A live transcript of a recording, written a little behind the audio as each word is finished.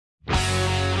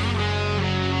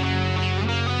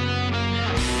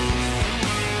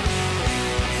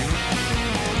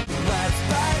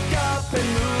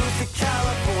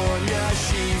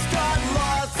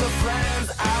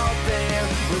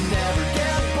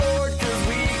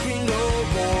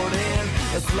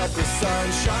let the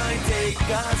sunshine take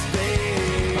us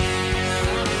there.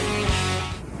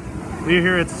 We're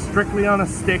here at Strictly on a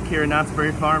Stick here at Knott's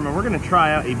Berry Farm, and we're going to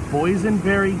try out a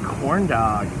Boysenberry Corn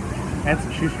Dog and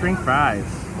some shoestring fries.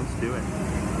 Let's do it.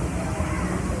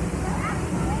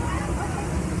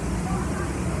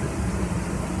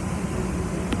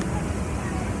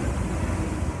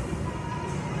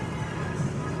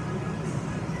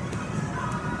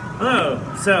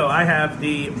 Hello, so I have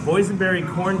the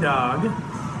Boysenberry Corn Dog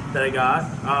that I got.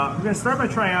 I'm going to start by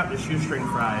trying out the shoestring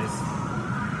fries.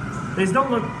 These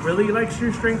don't look really like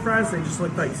shoestring fries, they just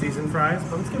look like seasoned fries,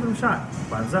 but let's give them a shot.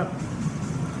 Bottoms up.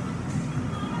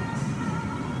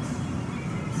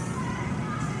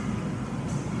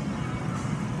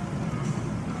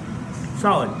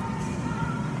 Solid.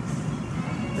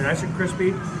 They're nice and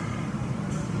crispy.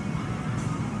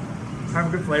 Have a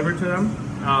good flavor to them.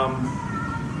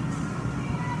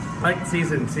 I like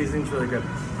seasoning's really good,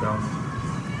 so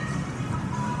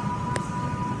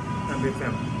I'm a big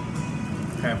fan.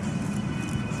 Okay.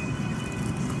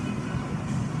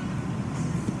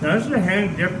 Now this is a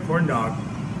hand dipped corn dog.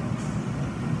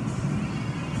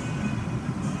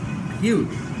 Huge,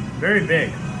 very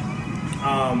big.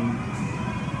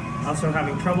 Also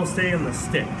having trouble staying on the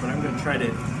stick, but I'm gonna try to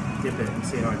dip it and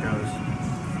see how it goes.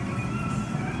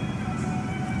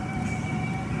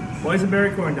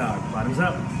 Boysenberry Corn Dog, bottoms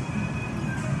up.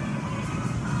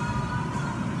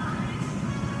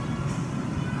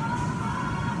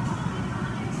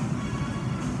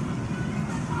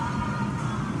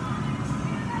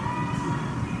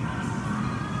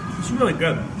 It's really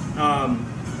good.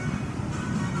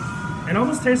 It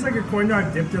almost tastes like a corn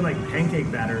dog dipped in like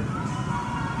pancake batter.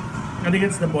 I think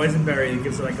it's the boysenberry that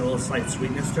gives it like a little slight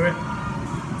sweetness to it.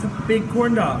 It's a big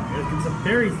corn dog. It's a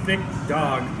very thick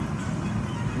dog.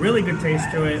 Really good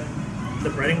taste to it. The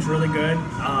breading's really good.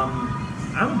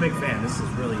 I'm a big fan. This is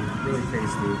really, really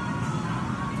tasty.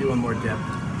 Do one more dip.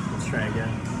 Let's try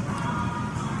again.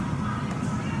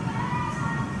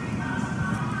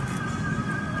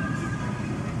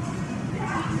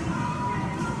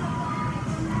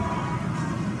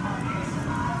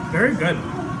 Very good.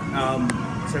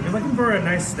 So if you're looking for a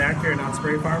nice snack here at Knott's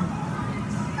Berry Farm,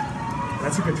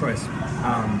 that's a good choice. A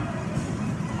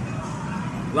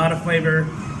lot of flavor,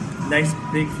 nice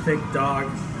big thick dog,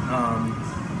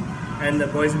 and the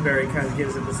boysenberry kind of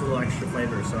gives it this little extra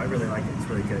flavor, so I really like it. It's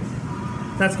really good.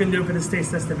 That's going to do it for this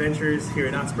Taste Test Adventures here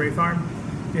at Knott's Berry Farm.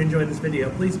 If you enjoyed this video,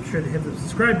 please be sure to hit the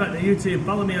subscribe button on YouTube.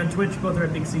 Follow me on Twitch, both are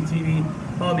at BigCTV.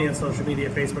 Follow me on social media,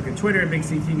 Facebook and Twitter at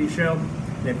BigCTV Show.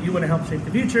 And if you want to help shape the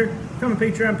future, become a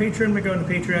Patreon patron by going to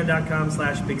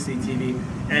patreon.com/BigCTV.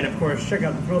 And of course, check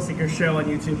out the Thrill Seeker Show on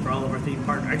YouTube for all of our theme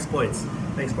park exploits.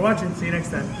 Thanks for watching. See you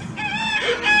next time.